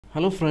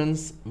Hello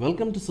friends,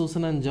 welcome to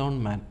Susan and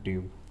John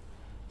MathTube.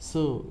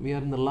 So we are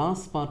in the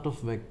last part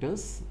of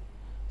vectors.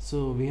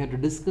 So we had to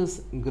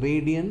discuss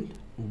gradient,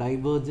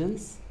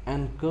 divergence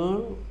and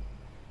curl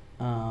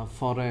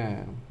for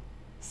a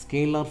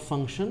scalar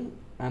function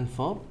and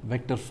for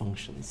vector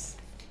functions.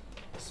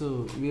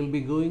 So we will be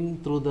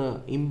going through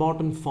the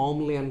important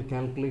formulae and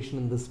calculation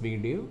in this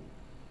video,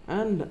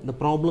 and the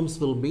problems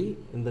will be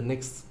in the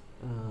next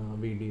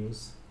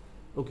videos.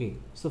 Okay,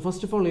 so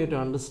first of all you have to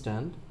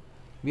understand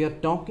we are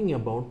talking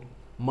about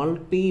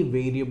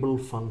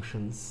multivariable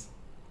functions,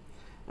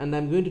 and I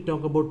am going to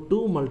talk about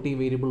two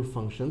multivariable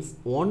functions.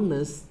 One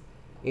is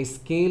a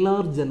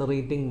scalar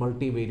generating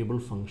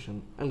multivariable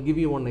function. I will give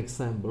you one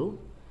example.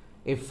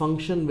 A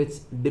function which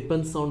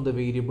depends on the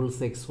variables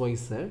x, y,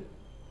 z,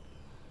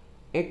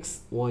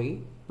 x, y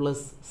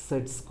plus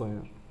z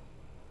square.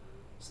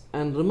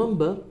 And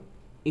remember,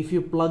 if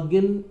you plug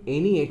in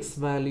any x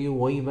value,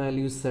 y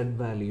value, z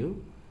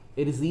value,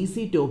 it is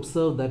easy to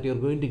observe that you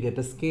are going to get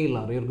a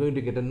scalar, you are going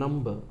to get a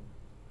number.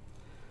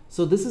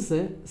 So this is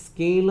a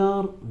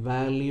scalar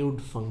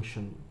valued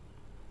function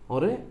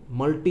or a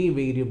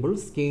multivariable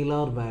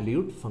scalar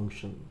valued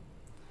function.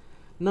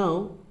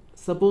 Now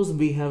suppose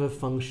we have a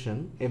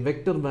function, a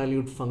vector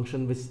valued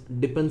function which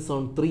depends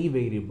on three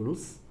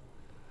variables.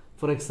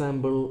 For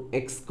example,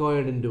 x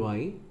squared into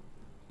I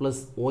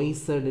plus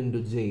yz into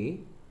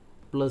j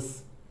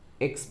plus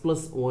x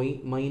plus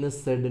y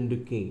minus z into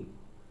k.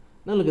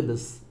 Now look at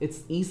this.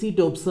 It's easy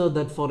to observe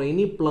that for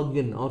any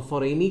plug-in or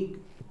for any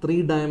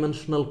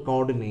three-dimensional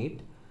coordinate,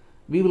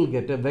 we will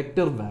get a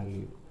vector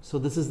value. So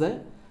this is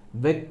a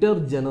vector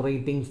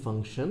generating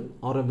function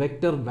or a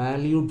vector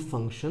valued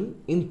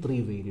function in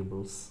three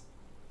variables.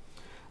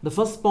 The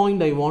first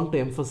point I want to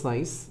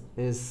emphasize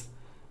is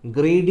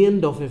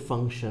gradient of a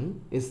function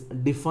is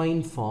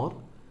defined for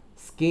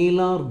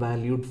scalar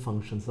valued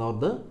functions or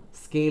the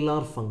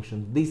scalar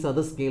functions. These are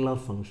the scalar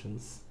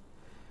functions.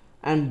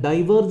 And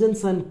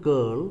divergence and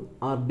curl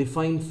are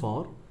defined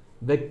for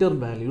vector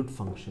valued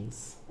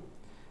functions.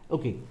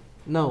 Okay,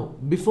 now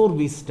before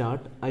we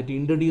start, I have to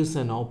introduce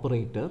an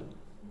operator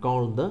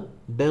called the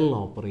del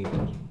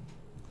operator.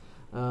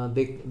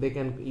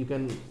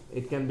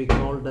 It can be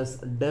called as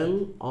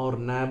del or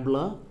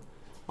nabla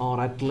or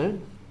atlet.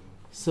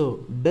 So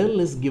del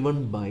is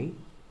given by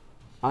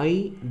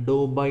I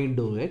dou by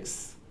dou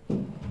x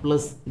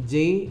plus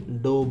j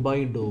dou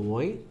by dou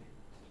y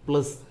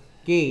plus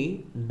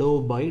k dou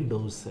by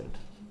dou z.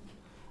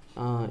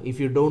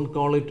 If you don't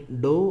call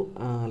it dou,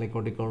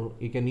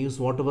 you can use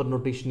whatever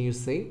notation you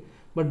say,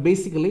 but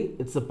basically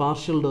it's a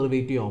partial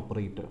derivative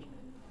operator.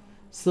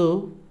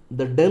 So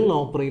the del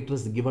operator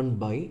is given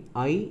by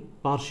I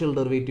partial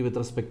derivative with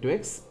respect to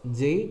x,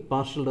 j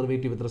partial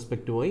derivative with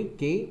respect to y,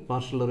 k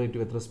partial derivative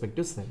with respect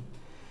to z.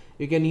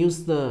 You can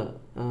use the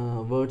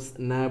words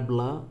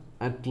nabla,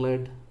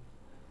 atlet,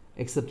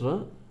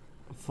 etc.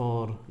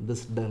 for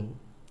this del.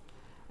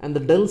 And the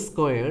del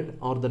squared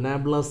or the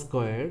nabla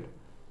squared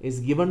is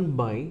given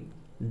by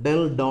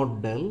del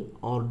dot del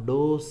or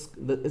dou.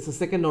 It's a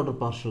second order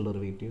partial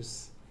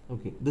derivatives.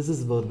 Okay, this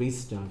is where we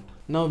start.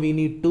 Now we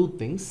need two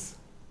things.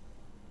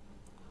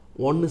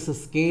 One is a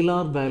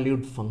scalar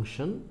valued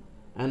function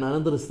and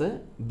another is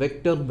a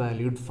vector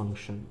valued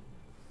function.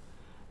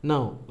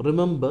 Now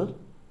remember,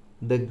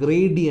 the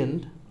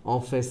gradient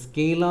of a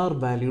scalar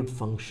valued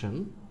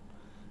function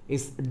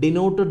is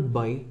denoted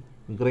by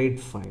grade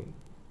phi,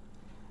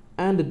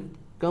 and it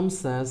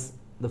comes as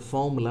the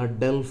formula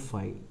del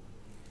phi.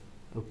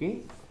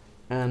 Okay,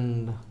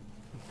 and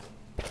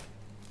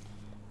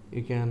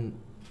you can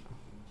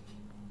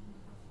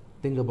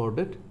think about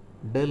it.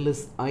 Del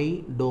is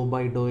I dou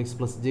by dou x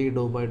plus j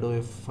dou by dou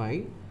f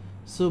phi.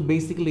 So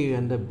basically you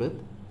end up with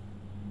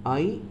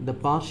I, the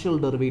partial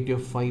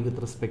derivative of phi with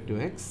respect to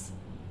x,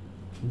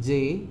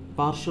 j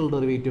partial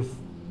derivative of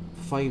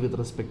phi with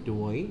respect to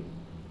y,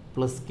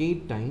 plus k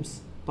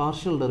times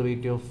partial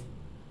derivative of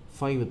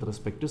phi with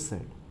respect to z.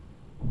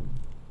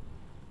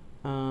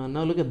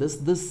 Now look at this.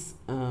 This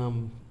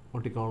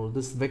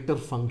this vector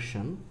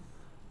function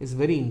is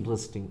very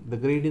interesting. The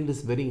gradient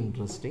is very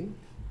interesting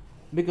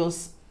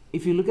because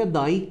if you look at the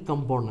I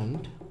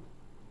component,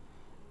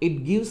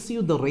 it gives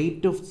you the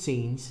rate of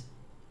change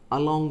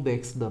along the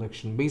x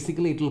direction.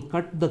 Basically, it will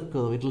cut the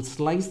curve. It will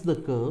slice the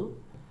curve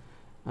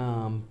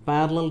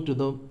parallel to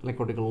the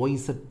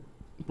yz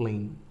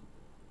plane.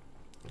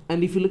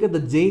 And if you look at the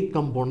j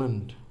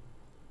component,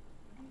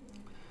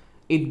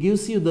 it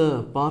gives you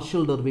the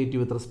partial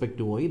derivative with respect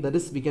to y. That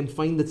is, we can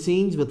find the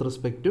change with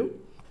respect to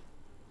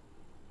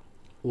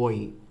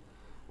y.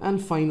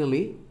 And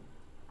finally,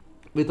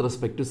 with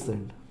respect to z.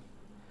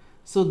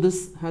 So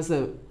this has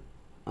a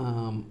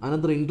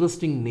another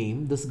interesting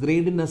name. This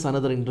gradient has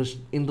another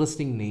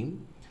interesting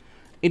name.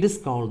 It is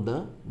called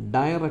the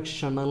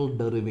directional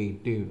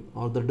derivative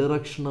or the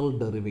directional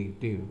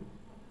derivative.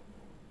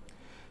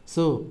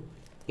 So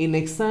in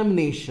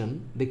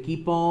examination, they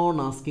keep on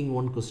asking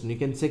one question. You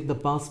can check the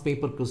past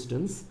paper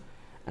questions,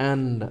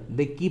 and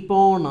they keep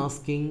on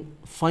asking,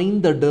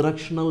 find the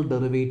directional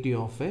derivative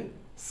of a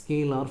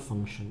scalar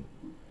function.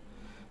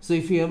 So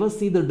if you ever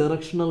see the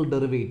directional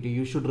derivative,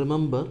 you should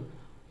remember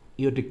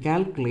you have to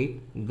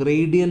calculate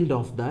gradient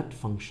of that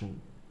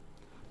function.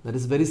 That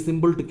is very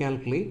simple to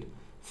calculate.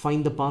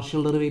 Find the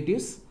partial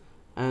derivatives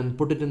and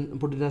put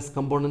it as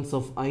components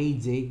of I,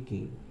 j,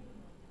 k.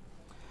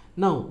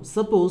 Now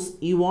suppose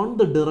you want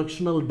the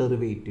directional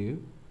derivative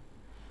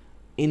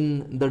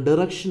in the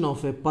direction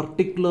of a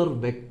particular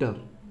vector.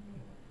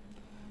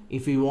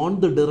 If you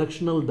want the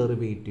directional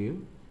derivative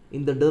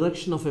in the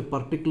direction of a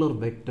particular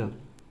vector,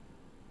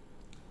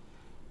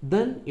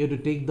 then you have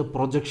to take the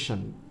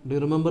projection. Do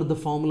you remember the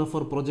formula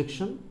for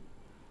projection?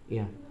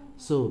 Yeah.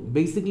 So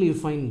basically you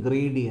find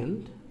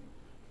gradient,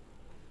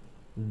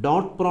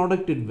 dot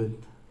product it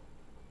with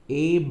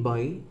a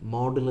by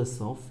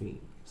modulus of a.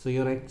 So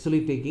you are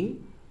actually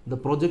taking the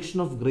projection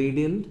of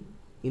gradient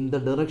in the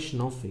direction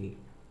of a.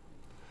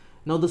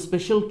 Now the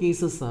special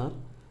cases are,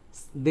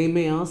 they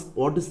may ask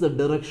what is the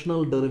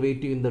directional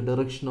derivative in the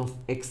direction of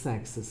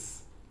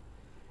x-axis.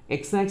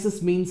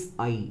 X-axis means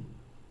I,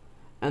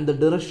 and the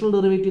directional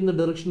derivative in the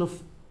direction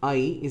of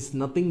I is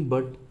nothing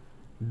but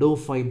dou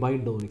phi by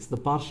dou x, the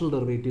partial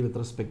derivative with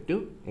respect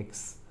to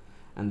x,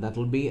 and that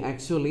will be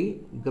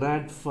actually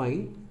grad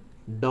phi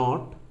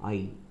dot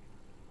I.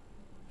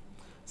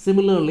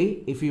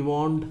 Similarly, if you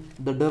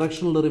want the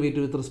directional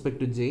derivative with respect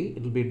to j,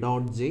 it will be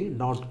dot j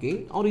dot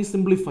k, or you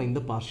simply find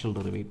the partial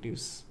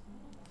derivatives.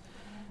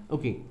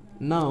 Okay,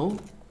 now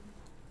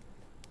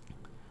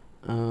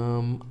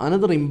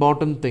another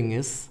important thing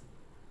is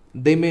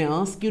they may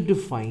ask you to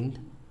find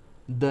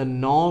the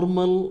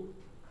normal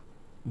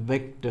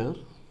vector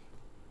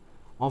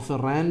of a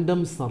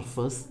random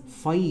surface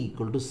phi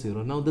equal to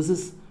 0. Now this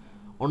is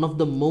one of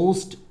the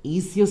most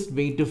easiest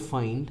way to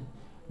find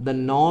the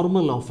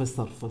normal of a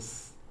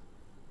surface.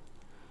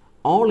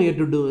 All you have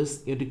to do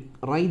is you have to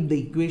write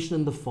the equation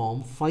in the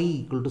form phi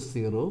equal to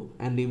 0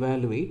 and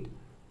evaluate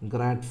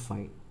grad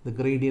phi, the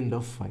gradient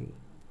of phi.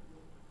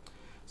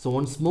 So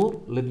once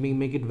more, let me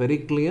make it very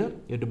clear.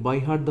 You have to by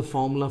heart the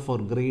formula for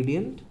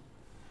gradient,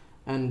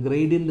 and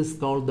gradient is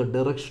called the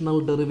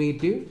directional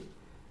derivative.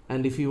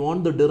 And if you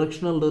want the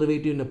directional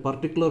derivative in a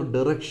particular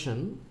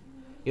direction,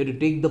 you have to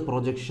take the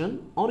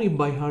projection or you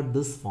by heart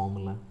this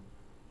formula.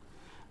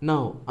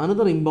 Now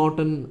another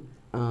important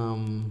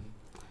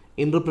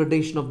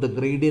interpretation of the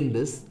gradient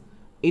is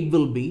it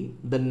will be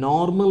the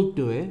normal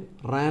to a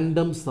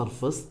random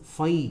surface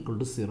phi equal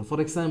to 0.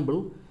 For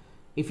example,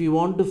 if you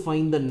want to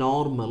find the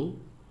normal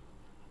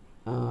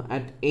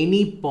at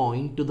any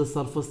point to the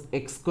surface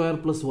x square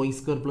plus y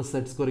square plus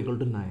z square equal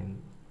to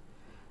 9.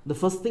 The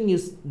first thing you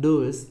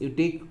do is you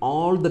take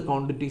all the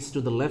quantities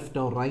to the left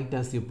or right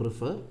as you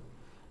prefer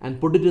and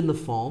put it in the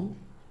form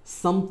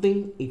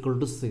something equal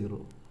to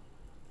 0.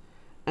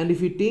 And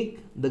if you take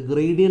the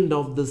gradient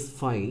of this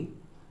phi,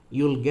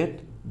 you will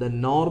get the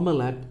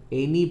normal at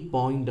any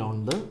point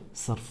on the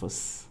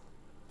surface.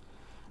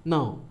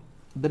 Now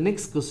the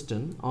next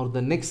question or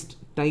the next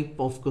type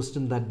of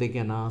question that they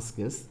can ask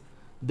is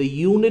the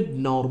unit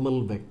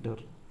normal vector.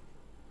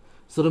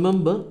 So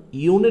remember,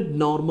 unit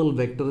normal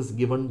vector is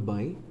given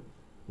by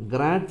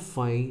grad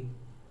phi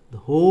the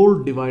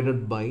whole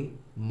divided by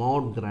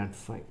mod grad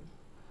phi.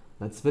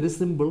 That's very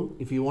simple.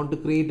 If you want to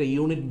create a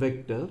unit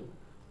vector,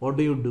 what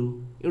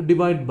do? You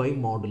divide by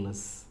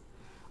modulus.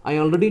 I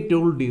already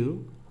told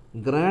you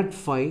grad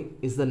phi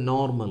is the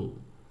normal.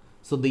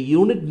 So the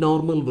unit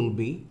normal will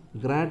be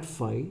grad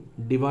phi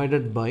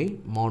divided by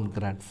mod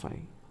grad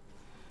phi.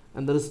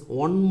 And there is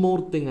one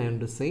more thing I am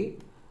to say,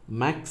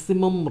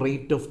 maximum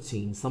rate of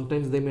change.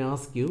 Sometimes they may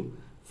ask you,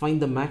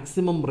 find the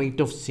maximum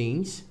rate of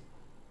change.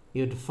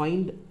 You have to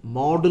find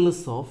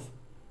modulus of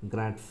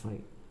grad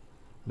phi,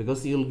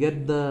 because you will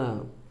get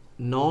the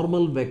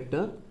normal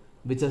vector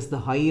which has the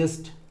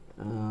highest,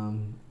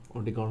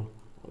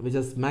 which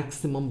has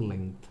maximum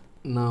length.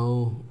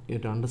 Now you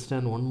have to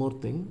understand one more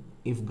thing.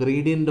 If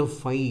gradient of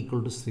phi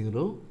equal to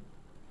 0,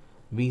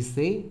 we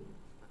say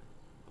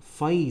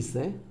phi is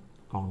a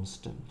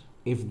constant.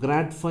 If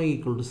grad phi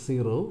equal to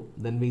 0,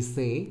 then we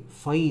say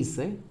phi is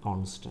a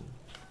constant.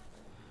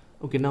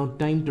 Okay, now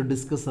time to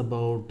discuss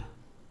about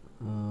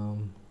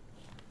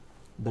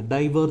the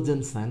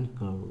divergence and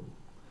curl.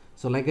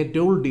 So like I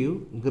told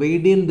you,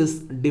 gradient is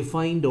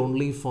defined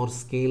only for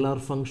scalar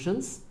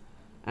functions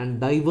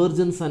and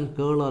divergence and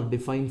curl are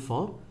defined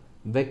for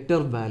vector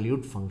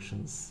valued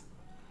functions.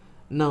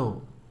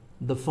 Now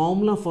the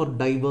formula for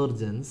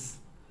divergence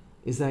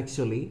is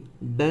actually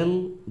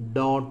del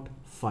dot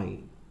phi,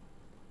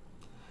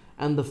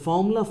 and the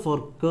formula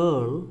for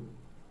curl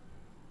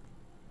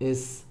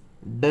is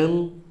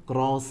del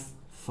cross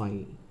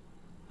phi.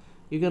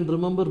 You can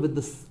remember with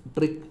this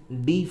trick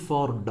D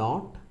for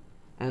dot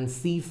and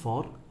C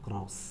for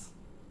cross.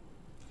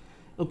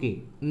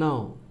 Okay,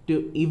 now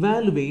to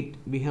evaluate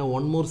we have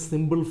one more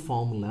simple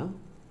formula.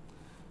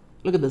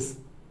 Look at this.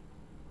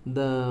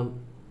 The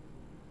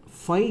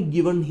phi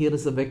given here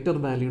is a vector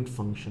valued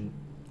function.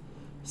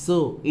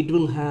 So it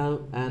will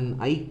have an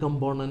I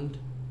component,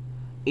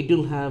 it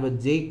will have a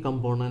j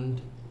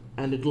component,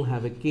 and it will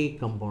have a k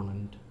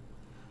component.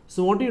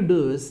 So what you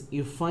do is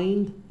you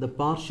find the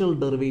partial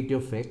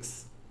derivative of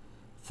x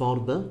for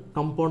the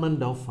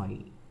component of I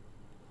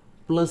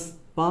plus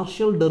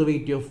partial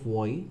derivative of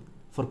y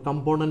for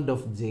component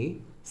of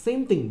j.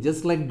 Same thing,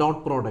 just like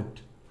dot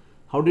product.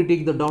 How do you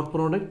take the dot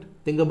product?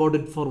 Think about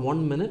it for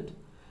 1 minute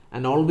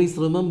and always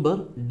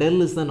remember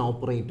del is an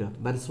operator.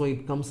 That's why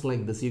it comes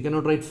like this. You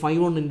cannot write phi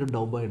 1 into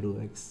dou by dou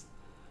x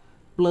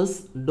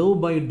plus dou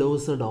by dou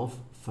z of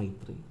phi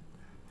 3.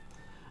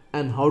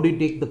 And how do you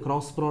take the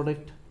cross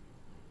product?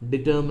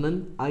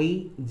 Determinant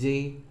I,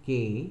 j,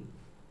 k,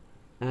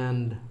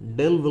 and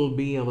del will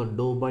be our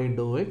dou by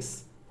dou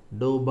x,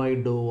 dou by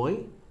dou y,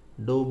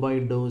 dou by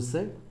dou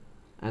z,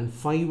 and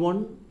phi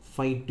 1,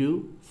 phi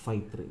 2, phi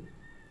 3.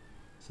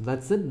 So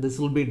that's it. This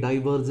will be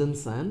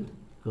divergence and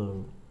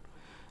curl.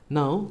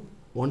 Now,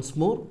 once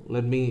more,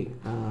 let me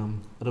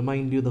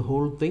remind you the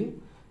whole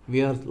thing.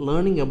 We are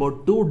learning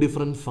about two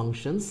different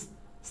functions,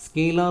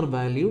 scalar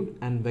valued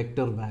and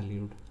vector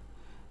valued.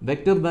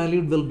 Vector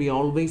valued will be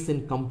always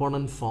in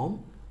component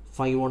form,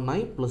 phi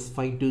 1i plus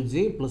phi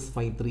 2j plus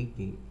phi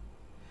 3k.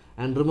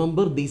 And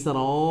remember, these are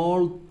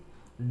all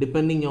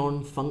depending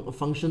on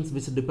functions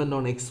which depend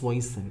on x, y,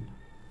 z.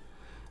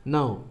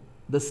 Now,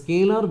 the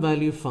scalar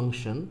value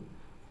function,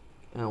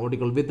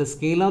 with the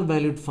scalar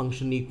valued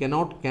function, you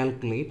cannot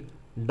calculate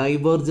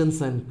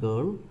divergence and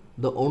curl.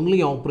 The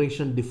only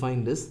operation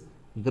defined is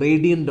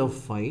gradient of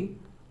phi,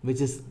 which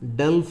is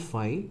del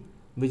phi,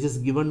 which is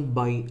given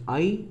by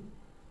I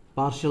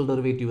partial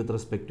derivative with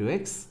respect to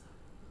x,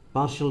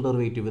 partial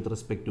derivative with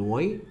respect to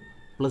y,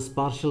 plus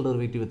partial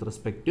derivative with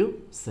respect to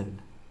z.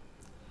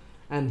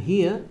 And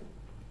here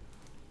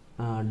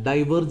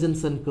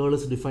divergence and curl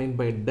is defined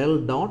by del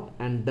dot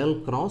and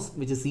del cross,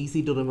 which is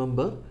easy to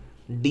remember,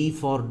 d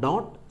for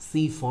dot,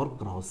 c for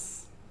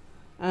cross.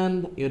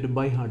 And you have to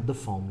by heart the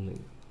formula.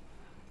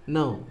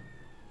 Now,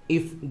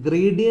 if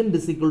gradient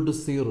is equal to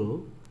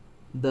 0,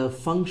 the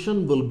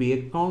function will be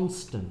a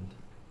constant.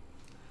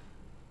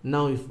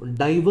 Now, if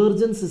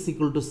divergence is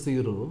equal to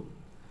 0,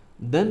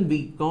 then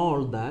we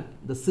call that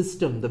the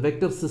system, the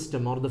vector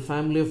system or the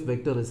family of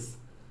vector is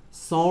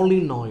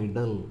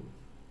solenoidal.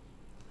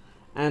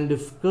 And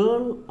if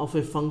curl of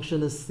a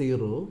function is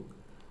 0,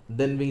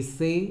 then we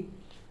say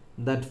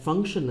that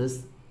function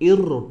is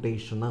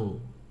irrotational.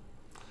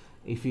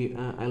 If you,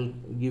 I'll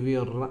give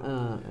you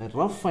a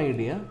rough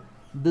idea.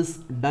 This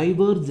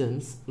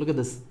divergence, look at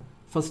this.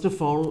 First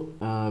of all,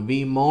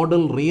 we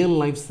model real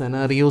life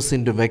scenarios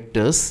into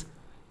vectors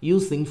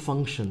using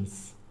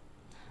functions.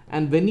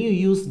 And when you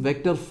use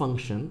vector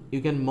function, you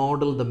can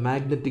model the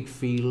magnetic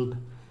field,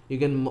 you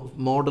can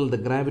model the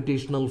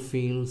gravitational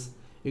fields,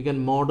 you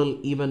can model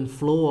even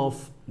flow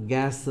of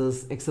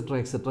gases,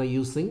 etc.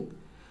 using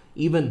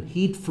even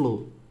heat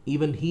flow.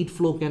 Even heat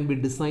flow can be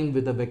designed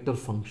with a vector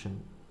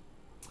function.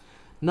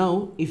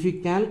 Now, if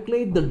you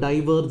calculate the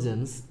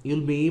divergence,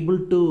 you'll be able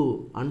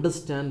to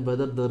understand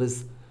whether there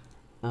is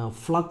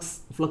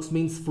flux. Flux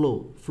means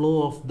flow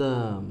of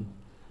the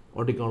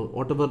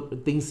whatever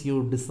things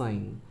you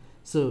design.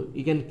 So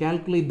you can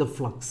calculate the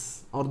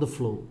flux or the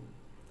flow.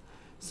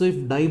 So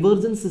if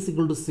divergence is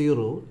equal to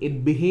 0,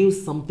 it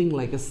behaves something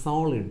like a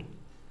solid,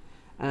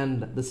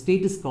 and the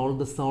state is called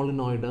the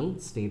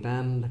solenoidal state.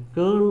 And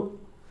curl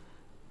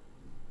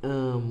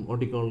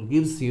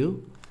gives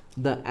you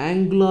the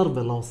angular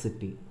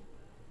velocity.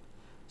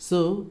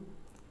 So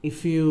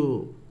if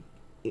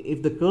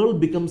the curl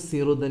becomes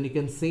 0, then you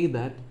can say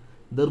that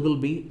there will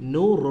be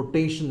no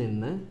rotation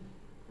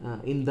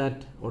in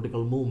that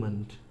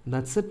movement.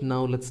 That's it.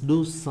 Now let's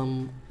do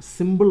some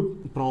simple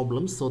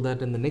problems so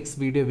that in the next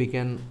video we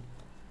can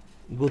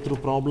go through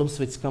problems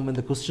which come in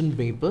the question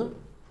paper.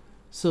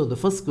 So the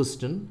first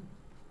question,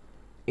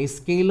 a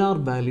scalar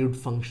valued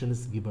function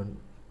is given,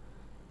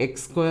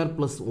 x square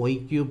plus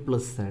y cube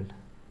plus z,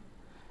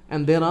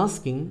 and they are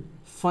asking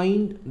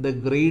find the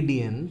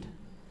gradient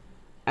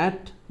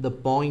at the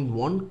point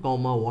 1,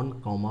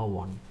 1,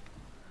 1.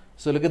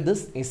 So look at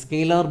this, a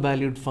scalar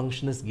valued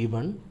function is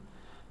given.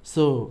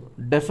 So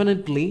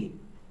definitely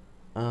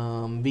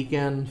we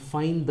can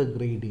find the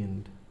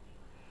gradient.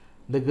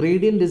 The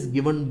gradient is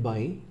given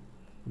by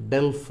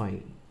del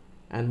phi.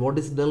 And what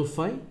is del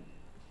phi?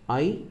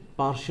 I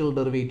partial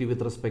derivative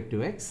with respect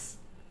to x,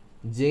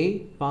 j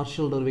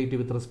partial derivative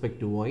with respect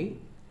to y,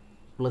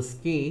 plus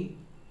k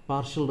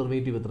partial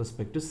derivative with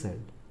respect to z.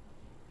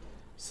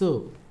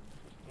 So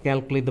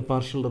calculate the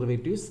partial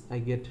derivatives. I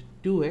get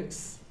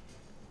 2x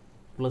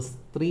plus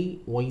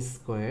 3y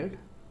squared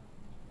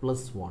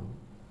plus 1.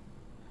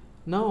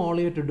 Now all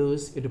you have to do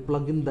is you have to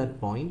plug in that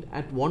point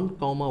at 1,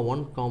 1,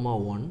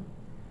 1.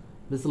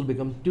 This will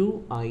become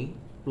 2i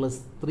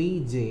plus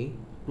 3j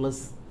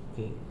plus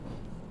k.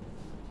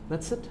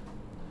 That's it.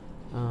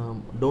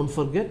 Don't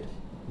forget,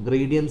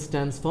 gradient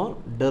stands for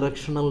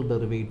directional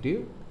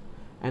derivative.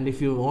 And if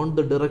you want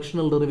the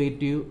directional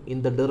derivative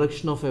in the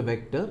direction of a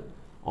vector,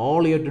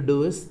 all you have to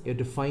do is you have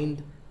to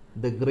find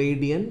the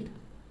gradient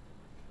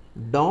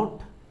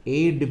dot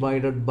a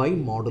divided by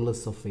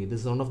modulus of a.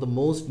 This is one of the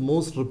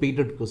most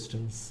repeated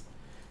questions.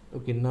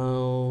 Okay,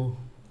 now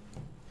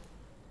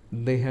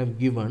they have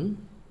given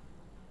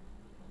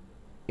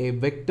a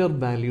vector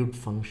valued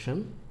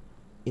function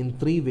in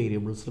 3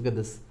 variables. Look at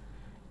this.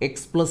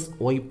 X plus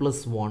y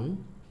plus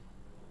 1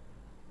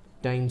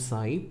 times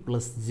I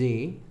plus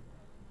j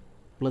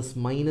plus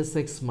minus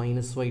x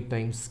minus y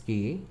times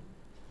k,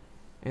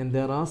 and they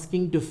are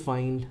asking to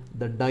find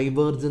the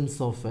divergence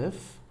of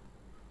f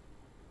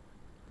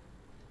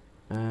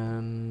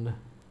and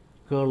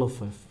curl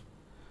of f.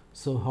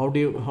 So how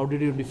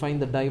did you define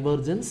the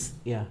divergence?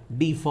 Yeah,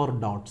 d for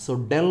dot. So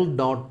del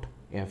dot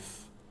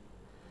f,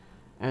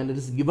 and it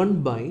is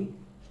given by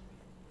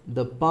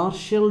the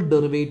partial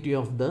derivative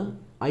of the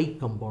I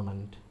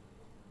component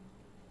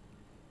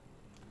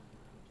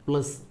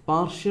plus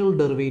partial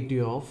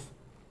derivative of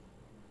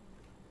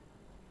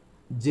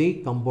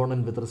j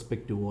component with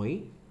respect to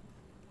y,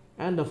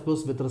 and of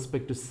course with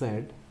respect to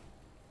z.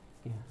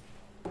 Yeah.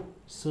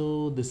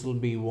 So this will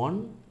be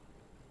 1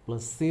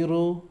 plus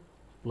 0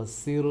 plus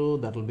 0,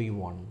 that will be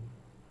 1.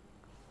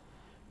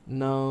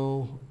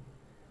 Now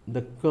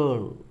the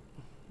curl,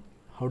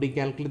 how do you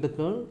calculate the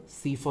curl?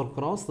 C for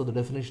cross, so the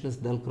definition is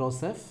del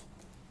cross f.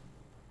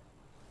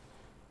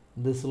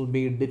 This will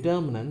be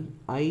determinant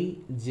I,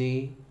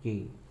 j,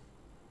 k.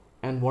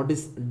 And what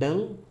is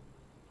del?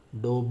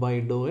 Dou by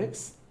dou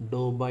x,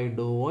 dou by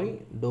dou y,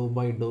 dou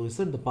by dou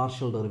z, the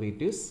partial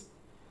derivatives.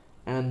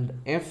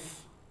 And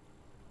f,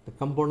 the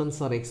components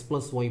are x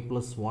plus y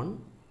plus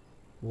 1,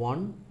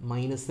 1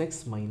 minus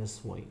x minus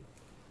y.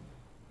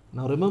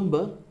 Now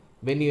remember,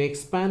 when you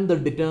expand the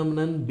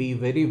determinant, be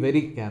very,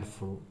 very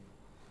careful.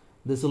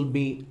 This will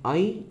be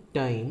I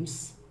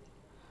times,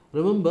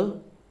 remember,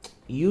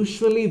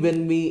 usually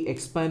when we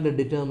expand a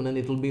determinant,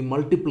 it will be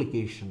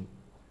multiplication.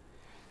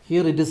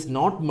 Here it is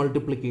not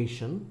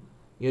multiplication.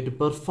 You have to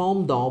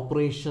perform the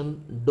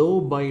operation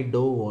dou by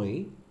dou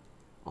y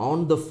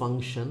on the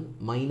function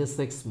minus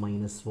x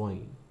minus y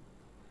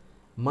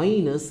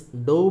minus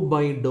dou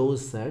by dou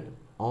z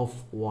of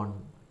 1.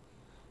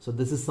 So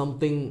this is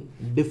something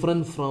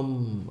different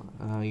from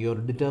your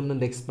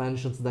determinant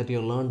expansions that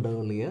you learned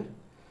earlier.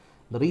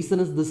 The reason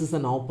is this is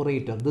an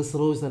operator. This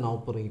row is an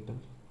operator.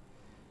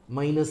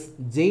 Minus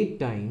j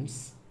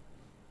times,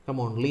 come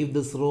on, leave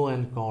this row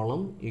and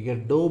column. You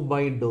get dou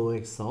by dou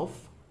x of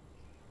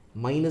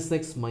minus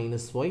x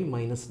minus y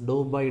minus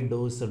dou by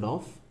dou z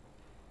of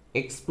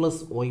x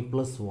plus y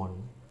plus 1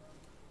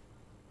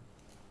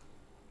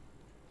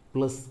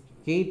 plus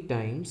k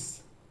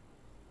times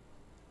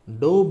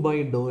dou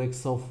by dou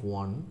x of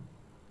 1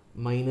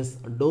 minus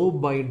dou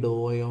by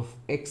dou y of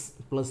x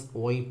plus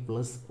y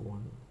plus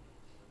 1.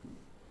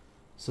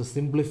 So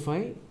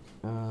simplify.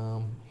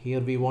 Here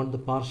we want the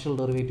partial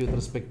derivative with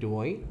respect to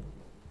y.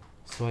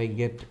 So I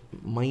get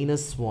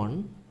minus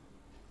 1,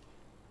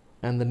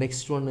 and the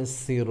next one is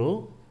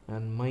 0,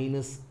 and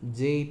minus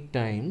j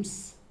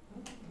times,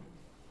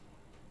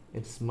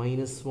 it's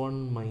minus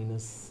 1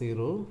 minus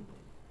 0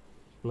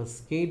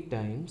 plus k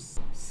times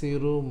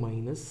 0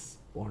 minus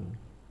 1.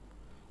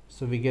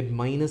 So we get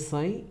minus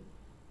I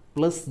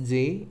plus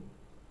j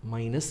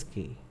minus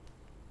k.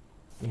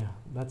 Yeah,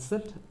 that's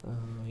it.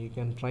 You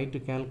can try to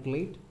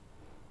calculate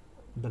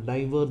the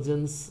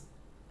divergence,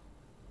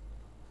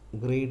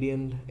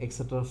 gradient,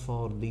 etc.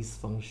 for these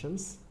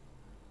functions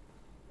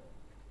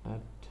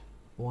at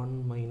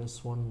 1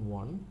 minus 1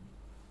 1.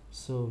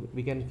 So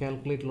we can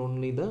calculate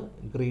only the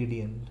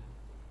gradient,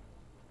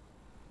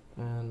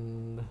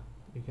 and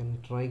you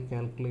can try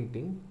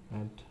calculating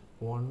at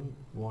 1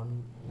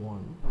 1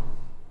 1.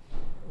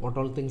 What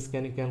all things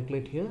can you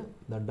calculate here?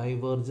 The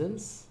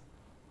divergence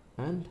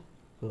and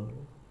curl.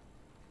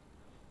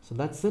 So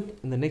that's it.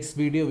 In the next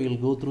video we will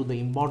go through the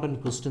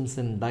important questions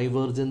in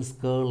divergence,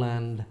 curl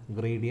and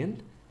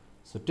gradient.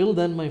 So till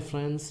then, my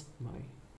friends, bye.